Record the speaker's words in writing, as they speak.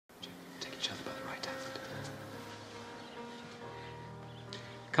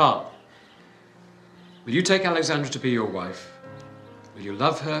Carl, will you take Alexandra to be your wife? Will you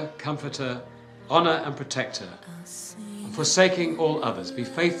love her, comfort her, honor and protect her, and forsaking all others, be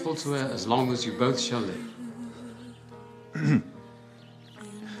faithful to her as long as you both shall live?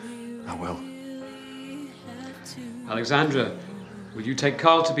 I will. Alexandra, will you take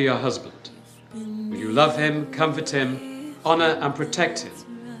Carl to be your husband? Will you love him, comfort him, honor and protect him,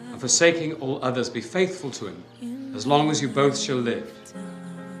 and forsaking all others, be faithful to him as long as you both shall live?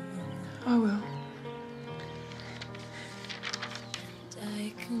 I will.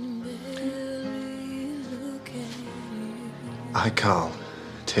 I, Carl,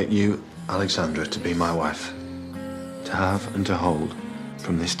 take you, Alexandra, to be my wife, to have and to hold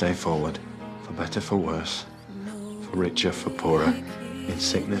from this day forward, for better, for worse, for richer, for poorer, in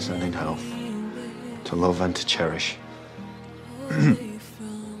sickness and in health, to love and to cherish,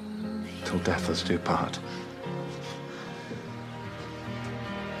 till death us do part.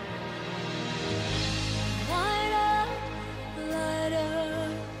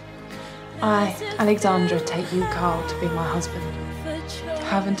 I, Alexandra, take you, Carl, to be my husband, to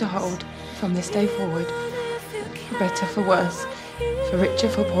have and to hold from this day forward, for better, for worse, for richer,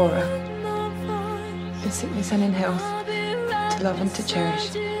 for poorer, in sickness and in health, to love and to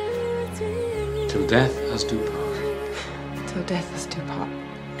cherish, till death us do part. till death us do part.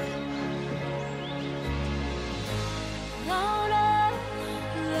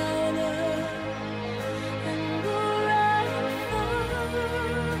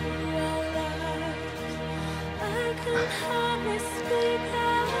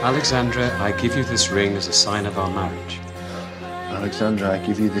 Alexandra, I give you this ring as a sign of our marriage. Alexandra, I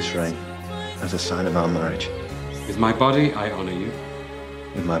give you this ring as a sign of our marriage. With my body, I honor you.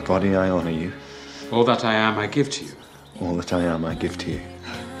 With my body, I honor you. All that I am, I give to you. All that I am, I give to you.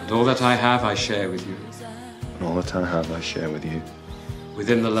 And all that I have, I share with you. And all that I have, I share with you.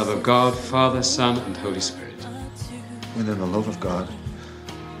 Within the love of God, Father, Son, and Holy Spirit. Within the love of God,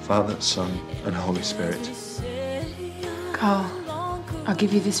 Father, Son, and Holy Spirit. Carl, I'll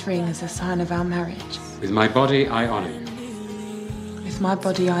give you this ring as a sign of our marriage. With my body, I honor you. With my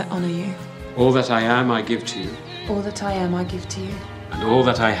body, I honor you. All that I am, I give to you. All that I am, I give to you. And all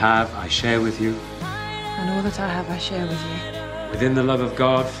that I have, I share with you. And all that I have, I share with you. Within the love of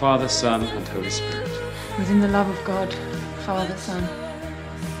God, Father, Son, and Holy Spirit. Within the love of God, Father, Son,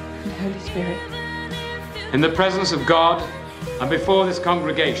 and Holy Spirit. In the presence of God and before this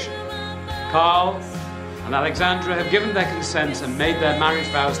congregation, Carl and Alexandra have given their consent and made their marriage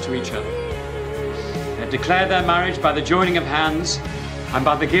vows to each other. They have declared their marriage by the joining of hands and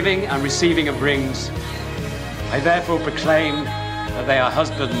by the giving and receiving of rings. I therefore proclaim that they are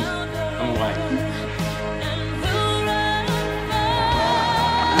husband and wife.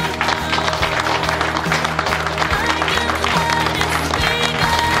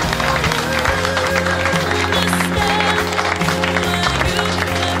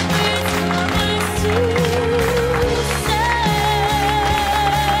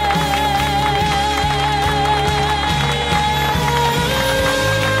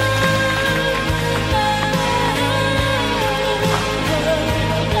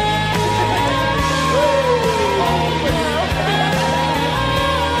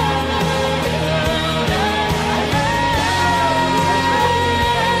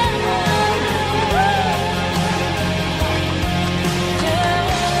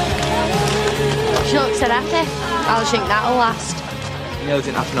 She looks so happy. I think that'll last. You know it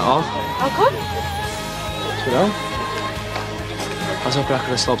didn't happen at all. How come? I don't know. I was hoping I could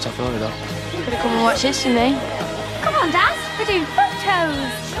have sloped off early though. Could have come and watched this with me. Come on, Dad. We're doing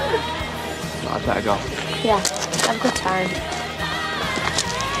photos. No, I'd better go. Yeah, have a good time.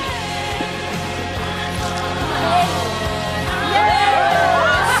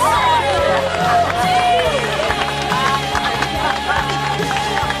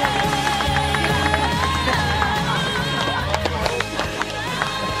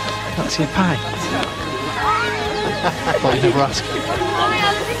 That's your pie. Thought you'd never ask.